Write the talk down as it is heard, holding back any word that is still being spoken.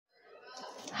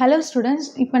Hello students,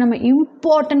 இப்போ நம்ம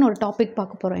important ஒரு டாபிக்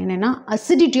பார்க்க போறோம். என்னன்னா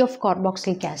acidity of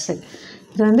carboxylic acid.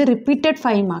 இது வந்து repeated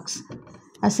 5 marks.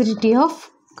 Acidity of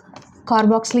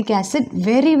carboxylic acid,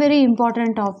 very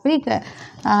important topic.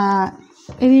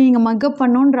 இது நீங்க மக்கப்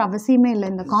பண்ணணும்ன்ற அவசியமே இல்லை.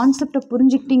 இந்த கான்செப்டை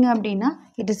புரிஞ்சுக்கிட்டீங்க அப்படின்னா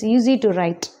it is easy to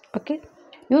write. Okay.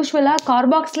 யூஸ்வலாக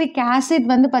carboxylic acid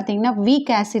வந்து பார்த்தீங்கன்னா weak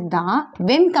acid தான்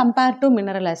when compared to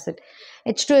mineral acid.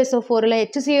 H2SO4 இல்லை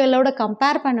HCl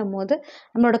கம்பேர் பண்ணும்போது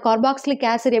நம்மளோட carboxylic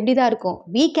acid எப்படி தான் இருக்கும்,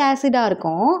 weak acid-ஆக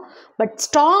இருக்கும். But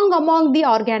strong among the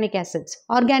organic acids,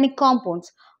 organic compounds.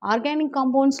 Organic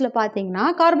காம்பவுண்ட்ஸில் பார்த்தீங்கன்னா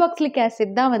carboxylic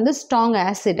acid தான் வந்து strong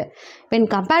acid. when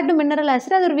compared to mineral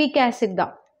acid அது ஒரு weak acid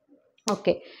தான்.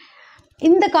 ஓகே,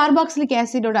 இந்த carboxylic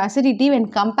acid ஓட acidity when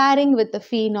comparing with the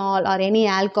phenol or any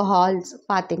alcohols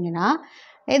பார்த்தீங்கன்னா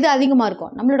எது அதிகமாக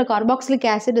இருக்கும்? நம்மளோட carboxylic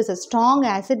acid is a strong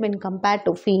acid when compared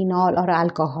to phenol or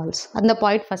alcohols. அந்த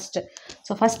பாயிண்ட் ஃபஸ்ட்டு.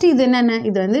 ஸோ ஃபஸ்ட்டு இது என்னென்ன,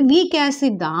 இது வந்து weak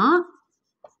acid தான்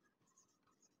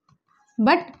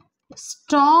but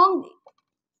strong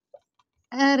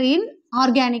in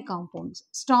organic compounds.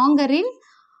 Stronger in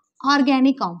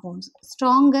organic compounds.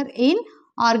 Stronger in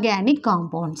organic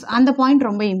compounds. And the point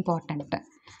ரொம்ப important.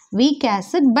 Weak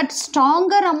acid but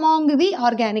stronger among the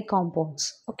organic compounds.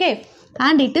 Okay.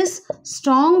 And it is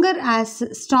stronger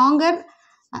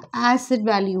acid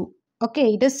value. Okay.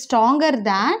 It is stronger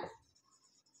than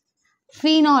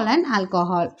phenol and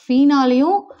alcohol.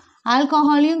 Phenol-யும்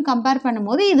alcohol-யும் compare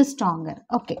பண்ணும்போது இது stronger.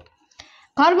 Okay.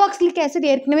 Carboxylic acid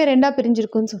ஏற்கனவே ரெண்டாக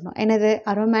பிரிஞ்சிருக்குன்னு சொன்னோம். என்னது?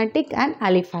 Aromatic and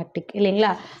aliphatic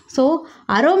இல்லைங்களா? So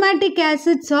aromatic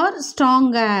acids R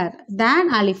stronger than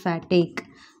aliphatic.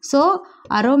 So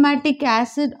aromatic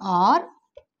acid R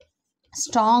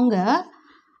stronger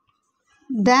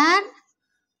than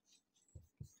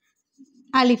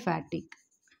aliphatic.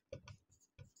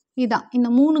 இதான்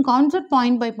இந்த மூணு கான்செப்ட்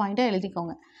பாயிண்ட் பை பாயிண்ட்டாக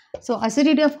எழுதிக்கோங்க. So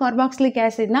acidity of carboxylic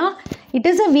acid na, it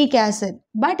is a weak acid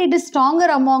but it is stronger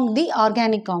among the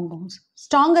organic compounds.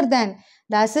 Stronger than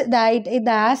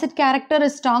the acid character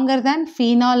is stronger than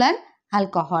phenol and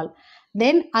alcohol.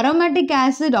 Then aromatic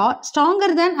acid or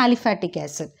stronger than aliphatic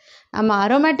acid. நம்ம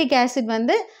aromatic acid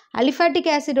வந்து aliphatic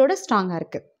acid ஓட ஸ்ட்ராங்காக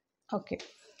இருக்குது. Okay,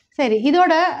 சரி,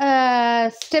 இதோட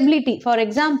stability. For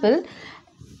example,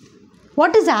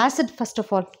 what is acid first of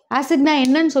all? Acid na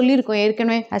என்னன்னு சொல்லியிருக்கோம்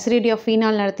ஏற்கனவே. acidity of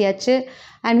phenol நடத்தியாச்சு.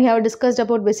 and we have discussed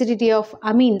about acidity of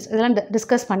amines. இதெல்லாம்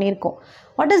டிஸ்கஸ் பண்ணியிருக்கோம்.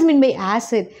 what does mean by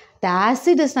acid? the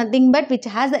acid is nothing but which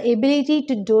has the ability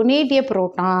to donate a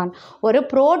proton. ஒரு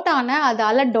புரோட்டானை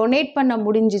அதால் donate பண்ண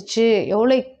முடிஞ்சிச்சு,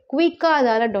 எவ்வளோ குயிக்காக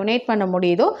அதால் donate பண்ண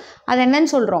முடியுதோ அது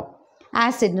என்னன்னு சொல்கிறோம்?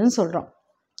 ஆசிட்னு சொல்கிறோம்.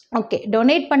 ஓகே,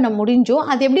 டொனேட் பண்ண முடிஞ்சும்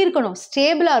அது எப்படி இருக்கணும்?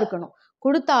 ஸ்டேபிளாக இருக்கணும்.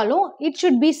 கொடுத்தாலும் இட்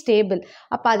ஷுட் பி ஸ்டேபிள்.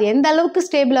 அப்போ அது எந்த அளவுக்கு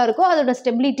ஸ்டேபிளாக இருக்கோ அதோட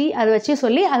ஸ்டெபிலிட்டி அதை வச்சு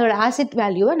சொல்லி அதோட ஆசிட்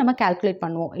வேல்யூவை நம்ம கால்குலேட்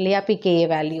பண்ணுவோம் இல்லையா? PKa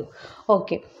value.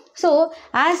 Okay, so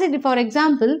acid for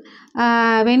example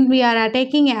when we are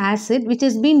taking acid which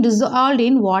is been dissolved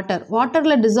in water.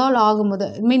 வாட்டரில் டிசால்வ் ஆகும்போது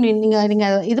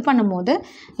நீங்கள் இது பண்ணும்போது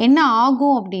என்ன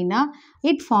ஆகும் அப்படின்னா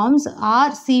it forms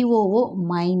RCOO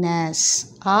minus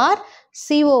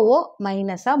COO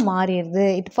மைனஸாக மாறிடுது.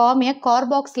 It form A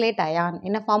carboxylate ion.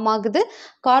 என்ன ஃபார்ம் ஆகுது?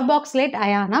 கார்பாக்சிலேட்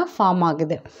அயானாக ஃபார்ம்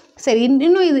ஆகுது. சரி,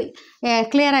 இன்னும் இது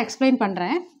கிளியராக எக்ஸ்பிளைன்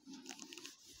பண்ணுறேன்.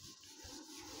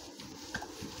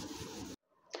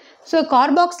 ஸோ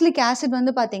கார்பாக்சிலிக் ஆசிட்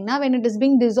வந்து பார்த்தீங்கன்னா when it is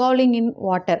being dissolving in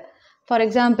water. For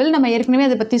example, நம்ம ஏற்கனவே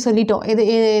அதை பற்றி சொல்லிட்டோம். இது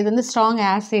வந்து ஸ்ட்ராங்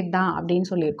ஆசிட் தான் அப்படின்னு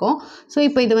சொல்லியிருக்கோம். ஸோ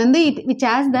இப்போ இது வந்து which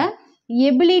has the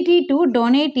ability to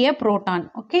donate a proton.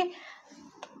 Okay,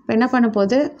 இப்போ என்ன பண்ண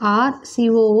போகுது?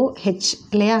 RCOOH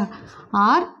இல்லையா?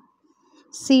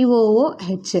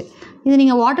 RCOOH. இது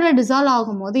நீங்கள் வாட்டரில் டிசால்வ்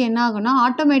ஆகும்போது என்ன ஆகும்னா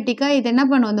ஆட்டோமேட்டிக்காக இது என்ன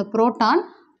பண்ணும்? இந்த புரோட்டான்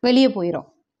வெளியே போயிடும்.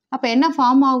 அப்போ என்ன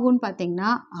ஃபார்ம் ஆகும்னு பார்த்தீங்கன்னா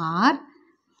R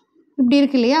இப்படி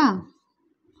இருக்கு இல்லையா?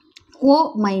 O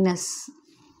minus.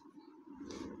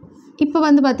 இப்போ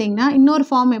வந்து பார்த்தீங்கன்னா இன்னொரு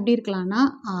ஃபார்ம் எப்படி இருக்கலாம்னா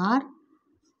R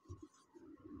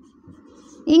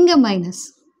இங்கே மைனஸ்.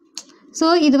 ஸோ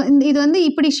இது வந்து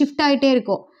இப்படி ஷிஃப்ட் ஆகிட்டே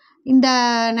இருக்கும். இந்த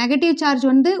நெகட்டிவ் சார்ஜ்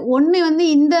வந்து ஒன்று வந்து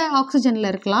இந்த ஆக்சிஜனில்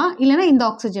இருக்கலாம், இல்லைன்னா இந்த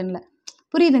ஆக்சிஜனில்.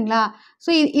 புரியுதுங்களா? ஸோ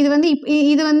இது வந்து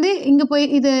இங்கே போய்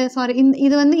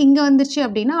இது வந்து இங்கே வந்துருச்சு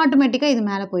அப்படின்னா ஆட்டோமேட்டிக்காக இது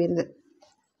மேலே போயிடுது.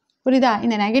 புரியுதா?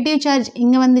 இந்த நெகட்டிவ் சார்ஜ்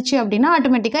இங்கே வந்துச்சு அப்படின்னா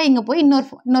ஆட்டோமேட்டிக்காக இங்கே போய்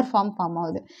இன்னொரு ஃபார்ம்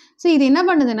ஆகுது. ஸோ இது என்ன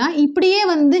பண்ணுதுன்னா இப்படியே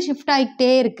வந்து ஷிஃப்ட்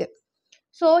ஆகிட்டே இருக்குது.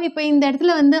 ஸோ இப்போ இந்த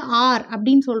இடத்துல வந்து R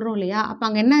அப்படின்னு சொல்கிறோம் இல்லையா? அப்போ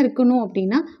அங்கே என்ன இருக்கணும்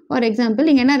அப்படின்னா ஃபார் எக்ஸாம்பிள்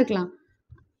இங்கே என்ன இருக்கலாம்?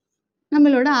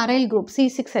 நம்மளோட அரைல் குரூப்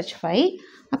C6H5.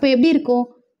 அப்போ எப்படி இருக்கும்?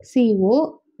 CO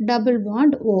double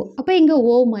bond O. அப்போ இங்கே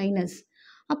O மைனஸ்.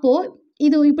 அப்போது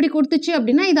இது இப்படி கொடுத்துச்சு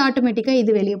அப்படின்னா இது ஆட்டோமேட்டிக்காக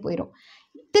இது வெளியே போயிடும்.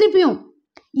 திருப்பியும்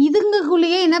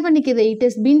இதுங்களுக்குள்ளேயே என்ன பண்ணிக்குது, it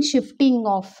is been shifting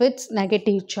of it's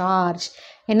negative charge.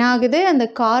 என்ன ஆகுது, அந்த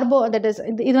தட் இஸ்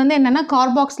இது வந்து என்னென்னா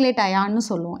கார்பாக்சிலேட் அயான்னு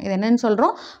சொல்லுவோம். இது என்னன்னு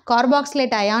சொல்கிறோம்,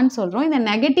 கார்பாக்சிலேட் அயான்னு சொல்கிறோம். இந்த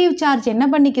நெகட்டிவ் சார்ஜ் என்ன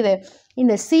பண்ணிக்குது,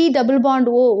 இந்த C double bond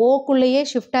ஓக்குள்ளேயே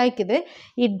shift ஆகிக்குது.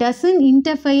 It doesn't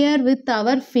இன்டர்ஃபயர் with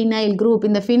our phenyl group.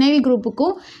 இந்த ஃபினைல்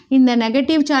குரூப்புக்கும் இந்த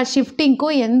நெகட்டிவ் சார்ஜ்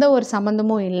ஷிஃப்டிங்க்கும் எந்த ஒரு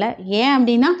சம்மந்தமும் இல்லை. ஏன்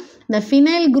அப்படின்னா the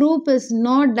phenyl group is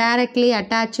not directly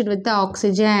attached with the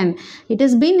oxygen. It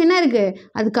has been என்ன இருக்குது,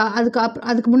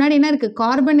 அதுக்கு முன்னாடி என்ன இருக்குது,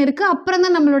 கார்பன் இருக்குது, அப்புறம்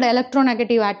தான் நம்மளோட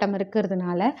எலக்ட்ரோநெகட்டிவ் ஆட்டம்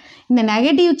இருக்கிறதுனால இந்த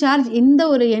நெகட்டிவ் சார்ஜ் எந்த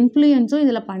ஒரு இன்ஃப்ளூயன்ஸும்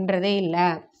இதில் பண்ணுறதே இல்லை.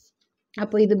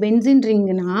 அப்போ இது பென்சின்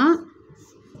ரிங்குனா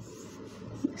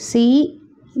சி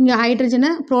இங்கே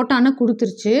ஹைட்ரஜனை புரோட்டானை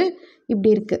கொடுத்துருச்சு, இப்படி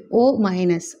இருக்குது O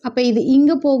மைனஸ். அப்போ இது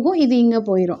இங்கே போகும், இது இங்கே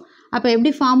போயிடும். அப்போ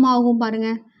எப்படி ஃபார்ம் ஆகும்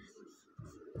பாருங்கள்,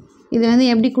 இது வந்து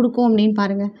எப்படி கொடுக்கும் அப்படின்னு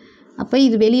பாருங்கள். அப்போ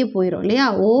இது வெளியே போயிடும் இல்லையா,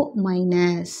 O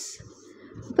மைனஸ்.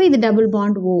 அப்போ இது டபுள்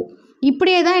பாண்ட் O.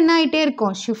 இப்படியே தான் என்ன ஆகிட்டே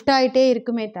இருக்கும், ஷிஃப்ட் ஆகிட்டே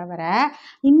இருக்குமே தவிர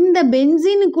இந்த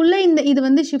பென்சினுக்குள்ளே இது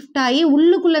வந்து ஷிஃப்ட் ஆகி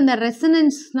உள்ளுக்குள்ளே இந்த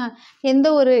ரெசனன்ஸ் எந்த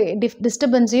ஒரு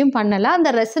டிஸ்டர்பன்ஸையும் பண்ணலை.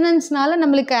 அந்த ரெசனன்ஸ்னால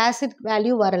நம்மளுக்கு ஆசிட்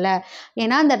வேல்யூ வரலை.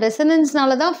 ஏன்னா அந்த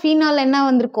ரெசனன்ஸ்னால தான் ஃபீனால் என்ன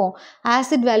வந்திருக்கும்,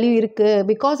 ஆசிட் வேல்யூ இருக்குது.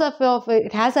 Because of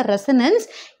it has a resonance,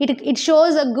 it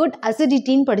shows a good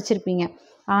அசிடிட்டின்னு படிச்சிருப்பீங்க.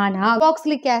 ஆனால்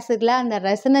கார்பாக்சிலிக் ஆசிடில் அந்த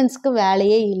ரெசனன்ஸ்க்கு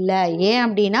வேலையே இல்லை. ஏன்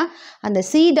அப்படின்னா அந்த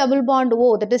C double bond O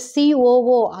that is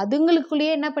COO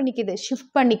அதுங்களுக்குள்ளேயே என்ன பண்ணிக்குது,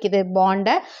 shift பண்ணிக்குது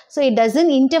பாண்டை. So it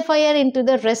doesn't இன்டர்ஃபயர் in to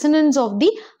the resonance of the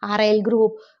aryl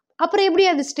group. அப்புறம் எப்படி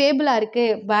அது ஸ்டேபிளாக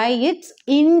இருக்குது, by it's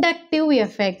inductive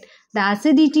effect. The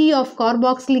acidity of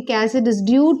carboxylic acid is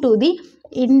due to the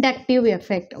inductive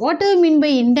effect. What to mean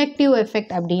by inductive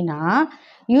effect அப்படின்னா,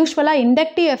 யூஸ்வலாக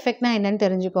inductive எஃபெக்ட்னா என்னன்னு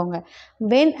தெரிஞ்சுக்கோங்க.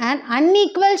 When and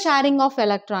unequal sharing of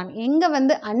electron, எங்கே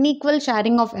வந்து அன்ஈக்குவல்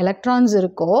ஷேரிங் ஆஃப் எலக்ட்ரான்ஸ்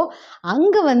இருக்கோ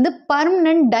அங்கே வந்து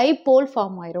permanent dipole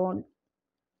form ஆயிரும்.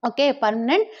 ஓகே,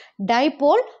 பர்மனன்ட்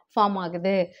டைபோல் ஃபார்ம்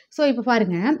ஆகுது. ஸோ இப்போ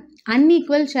பாருங்கள்,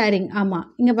 அன்ஈக்குவல் ஷேரிங், ஆமாம்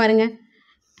இங்கே பாருங்கள்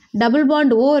டபுள்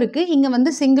பாண்ட் O இருக்குது, இங்கே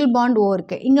வந்து சிங்கிள் பாண்ட் O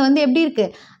இருக்குது. இங்கே வந்து எப்படி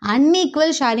இருக்குது,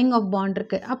 அன்ஈக்குவல் ஷேரிங் ஆஃப் பாண்ட்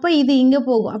இருக்குது. அப்போ இது இங்கே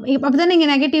போகும். அப்போ தானே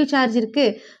இங்கே நெகட்டிவ் சார்ஜ்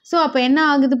இருக்குது. ஸோ அப்போ என்ன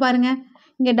ஆகுது பாருங்கள்,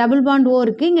 இங்கே டபுள் பாண்ட் O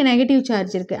இருக்குது, இங்கே நெகட்டிவ்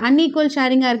சார்ஜ் இருக்குது. அன்ஈக்குவல்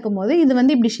ஷேரிங்காக இருக்கும் போது இது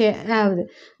வந்து இப்படி ஆகுது.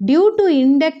 Due to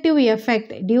inductive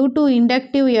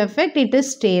effect it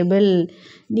is stable.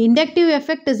 The inductive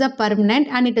effect is a permanent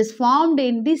and it is formed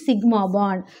in the sigma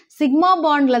bond. Sigma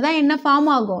bondல தான் என்ன ஃபார்ம்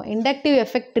ஆகும், இண்டக்டிவ்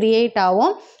எஃபெக்ட் கிரியேட்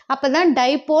ஆகும். அப்போ தான்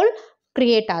டைபோல்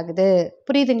கிரியேட் ஆகுது.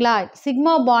 புரியுதுங்களா?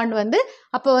 சிக்மா பாண்ட் வந்து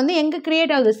அப்போ வந்து எங்கே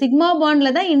கிரியேட் ஆகுது, சிக்மா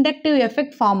பாண்டில் தான் இண்டக்டிவ்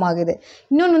எஃபெக்ட் ஃபார்ம் ஆகுது.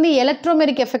 இன்னொன்று வந்து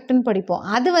எலக்ட்ரோமெரிக் எஃபெக்ட்னு படிப்போம்.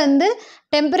 அது வந்து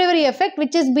temporary effect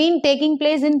which is been taking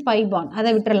place in by bond. அதை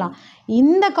விட்டுறலாம்.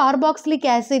 இந்த கார்பாக்சிலிக்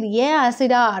ஆசிட் ஏன்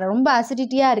ஆசிடாக ரொம்ப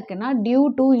அசிடிட்டியாக இருக்குன்னா due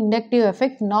to inductive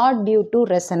effect, not due to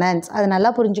resonance. அது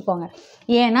நல்லா புரிஞ்சுக்கோங்க.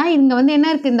 ஏன்னா இங்கே வந்து என்ன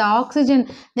இருக்குது, இந்த ஆக்சிஜன்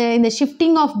இந்த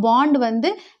ஷிஃப்டிங் ஆஃப் பாண்ட்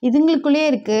வந்து இதுங்களுக்குள்ளே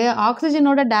இருக்குது.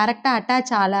 ஆக்சிஜனோட டைரெக்டாக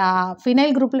அட்டாச் ஆகலை,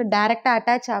 ஃபினைல் குரூப்பில் டைரெக்டாக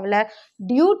அட்டாச் ஆகலை.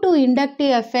 Due to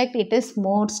inductive effect it is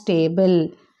more stable.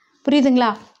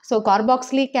 புரியுதுங்களா? So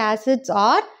carboxylic acids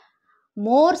R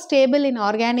more stable in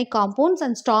organic compounds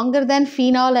and stronger than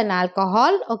phenol and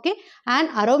alcohol. Okay, and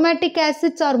aromatic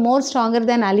acids are more stronger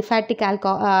than aliphatic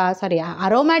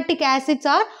aromatic acids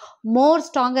are more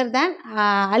stronger than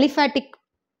aliphatic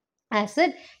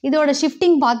acid. இதோட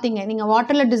shifting பார்த்தீங்க நீங்கள்,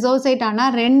 வாட்டரில் டிசோசைட்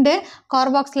ஆனால்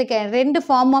ரெண்டு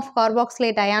form of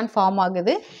carboxylate ion form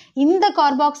ஆகுது. இந்த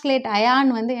carboxylate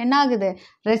ion வந்து என்ன ஆகுது,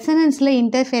 ரெசனன்ஸில்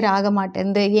இன்டர்ஃபியர் ஆக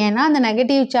மாட்டேங்குது. ஏன்னா அந்த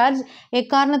நெகட்டிவ் சார்ஜ்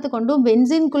எக்காரணத்து கொண்டும்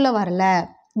பென்சின்குள்ளே வரல.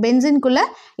 பென்சின்குள்ளே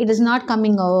it is not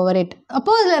coming over it.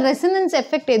 அப்போது இதில் ரெசனன்ஸ்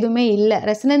எஃபெக்ட் எதுவுமே இல்லை.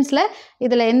 ரெசனன்ஸில்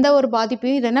இதில் எந்த ஒரு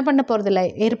பாதிப்பையும் இது என்ன பண்ண போகிறதில்ல,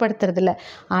 ஏற்படுத்துறதில்ல.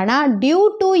 ஆனால் due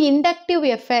to inductive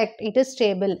effect it is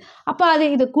stable. அப்போ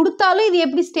இது கொடுத்தாலும் இது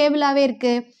எப்படி ஸ்டேபிளாகவே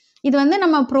இருக்குது, இது வந்து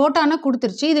நம்ம புரோட்டானை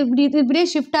கொடுத்துருச்சு, இது இப்படியே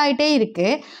ஷிஃப்ட் ஆகிட்டே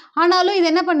இருக்குது. ஆனாலும் இது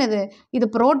என்ன பண்ணுது, இது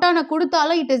புரோட்டானை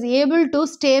கொடுத்தாலும் இட் இஸ் ஏபிள் டு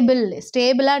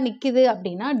ஸ்டேபிளாக நிற்கிது.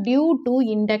 அப்படின்னா டியூ டு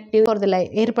இண்டக்டிவ் போகிறதில்ல,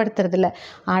 ஏற்படுத்துறதில்ல.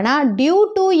 ஆனால் due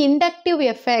to inductive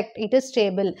effect it is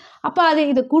stable. அப்போ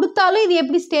இது கொடுத்தாலும் இது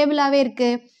எப்படி ஸ்டேபிளாகவே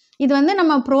இருக்குது, இது வந்து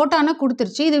நம்ம புரோட்டானை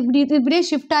கொடுத்துருச்சு, இது இப்படியே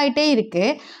ஷிஃப்ட் ஆகிட்டே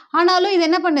இருக்குது. ஆனாலும் இது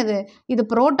என்ன பண்ணுது, இது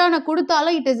புரோட்டானை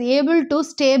கொடுத்தாலும் இட் இஸ் ஏபிள் டு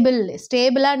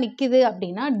ஸ்டேபிளாக நிற்கிது.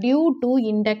 அப்படின்னா டியூ டு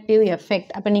இண்டக்டிவ்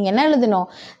எஃபெக்ட். அப்போ நீங்கள் என்ன எழுதணும்,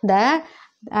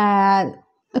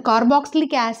 the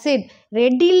carboxylic acid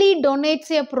readily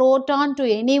donates a proton to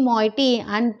any moiety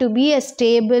and to be a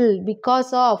stable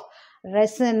because of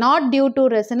not due to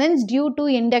resonance, due to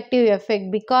inductive effect,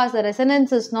 because the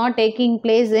resonance is not taking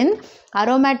place in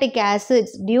aromatic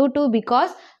acids,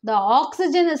 because the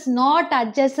oxygen is not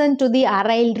adjacent to the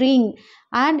aryl ring,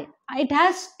 and it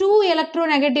has 2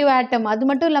 electronegative atom. அது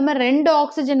மட்டும் இல்லாமல் 2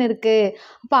 oxygen இருக்குது.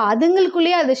 அப்போ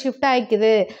அதுங்களுக்குள்ளேயே அது shift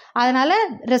ஆகிக்குது. அதனால்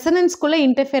ரெசனன்ஸ்குள்ளே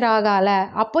interfere ஆகலை.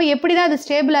 அப்போ எப்படி தான் அது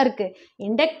ஸ்டேபிளாக இருக்குது?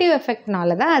 இண்டக்டிவ்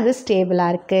எஃபெக்ட்னால தான் அது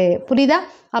ஸ்டேபிளாக இருக்குது. புரியுதா?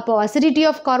 அப்போது அசிடிட்டி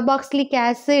ஆஃப் கார்பாக்சிலிக்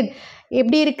ஆசிட்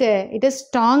எப்படி இருக்குது? It is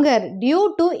stronger due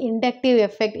to inductive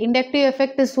effect. Inductive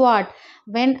effect is what?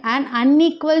 when an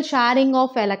unequal sharing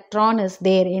of electron is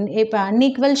there. இப்போ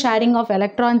unequal sharing of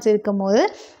electrons இருக்கும்போது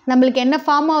நம்மளுக்கு என்ன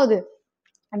ஃபார்ம் ஆகுது?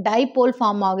 டைபோல்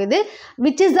ஃபார்ம் ஆகுது,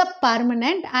 which is a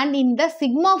permanent, and இந்த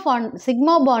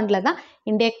sigma பாண்டில் தான்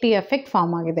inductive effect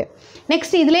form ஆகுது.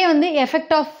 நெக்ஸ்ட் இதிலே வந்து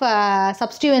எஃபெக்ட் ஆஃப்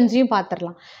சப்ஸ்டியூவன்ஸையும்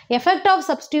பார்த்துடலாம். எஃபெக்ட் ஆஃப்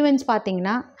சப்ஸ்டியூவன்ஸ்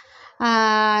பார்த்தீங்கன்னா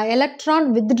electron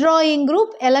withdrawing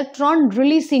group, electron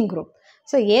releasing group.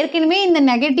 So ஏற்கனவே இந்த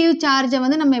நெகட்டிவ் சார்ஜை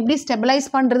வந்து நம்ம எப்படி ஸ்டெபிலைஸ்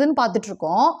பண்ணுறதுன்னு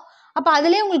பார்த்துட்ருக்கோம். அப்போ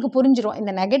அதிலே உங்களுக்கு புரிஞ்சிடும்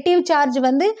இந்த நெகட்டிவ் சார்ஜ்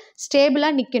வந்து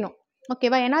ஸ்டேபிளாக நிற்கணும்.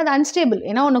 ஓகேவா? ஏன்னா அது அன்ஸ்டேபிள்.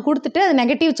 ஏன்னா ஒன்று கொடுத்துட்டு அது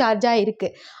நெகட்டிவ் சார்ஜாக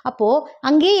இருக்குது. அப்போது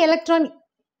அங்கேயே எலக்ட்ரான்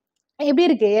எப்படி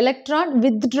இருக்குது? Electron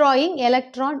withdrawing,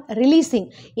 electron releasing.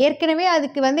 ஏற்கனவே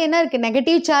அதுக்கு வந்து என்ன இருக்குது?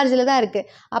 நெகட்டிவ் சார்ஜில் தான் இருக்குது.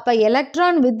 அப்போ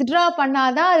எலக்ட்ரான் வித்ட்ரா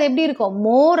பண்ணாதான் அது எப்படி இருக்கும்?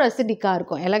 மோர் அசிடிக்காக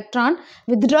இருக்கும். எலக்ட்ரான்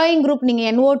வித்ட்ராயிங் குரூப் நீங்கள்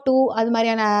NO2 அது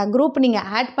மாதிரியான குரூப் நீங்கள்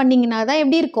ஆட் பண்ணிங்கன்னா தான்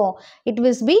எப்படி இருக்கும்? It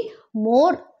will be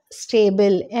more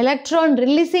stable. Electron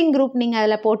releasing group நீங்கள்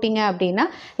அதில் போட்டிங்க அப்படின்னா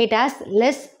இட் ஹாஸ்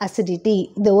லெஸ் அசிடிட்டி.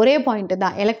 இது ஒரே பாயிண்ட்டு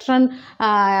தான். Electron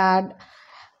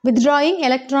withdrawing,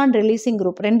 electron releasing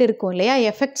group ரெண்டு இருக்கும் இல்லையா?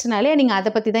 எஃபெக்ட்ஸ்னாலே நீங்கள் அதை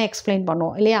பற்றி தான் எக்ஸ்பிளைன்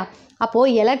பண்ணுவோம் இல்லையா?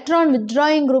 அப்போது எலக்ட்ரான்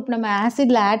வித்ட்ராயிங் குரூப் நம்ம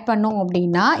ஆசிடில் ஆட் பண்ணோம்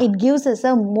அப்படின்னா it gives as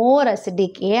a more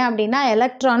acidic. ஏன் அப்படின்னா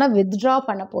எலக்ட்ரானை வித்ட்ரா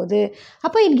பண்ண போகுது.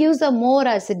 அப்போ it gives a more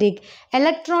acidic.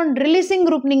 Electron releasing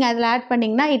group நீங்கள் அதில் ஆட்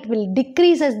பண்ணிங்கன்னா it will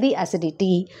decreases the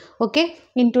acidity. Okay,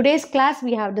 in today's class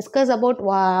we have discussed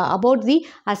about the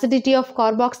acidity of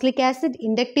carboxylic acid,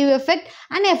 inductive effect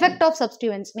and effect of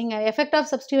substituents. நீங்கள் effect of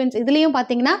substituents இதுலேயும்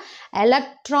பார்த்தீங்கன்னா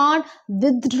electron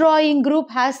withdrawing group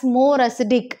has more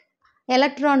acidic,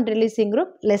 electron releasing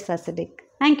group less acidic.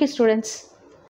 Thank you students.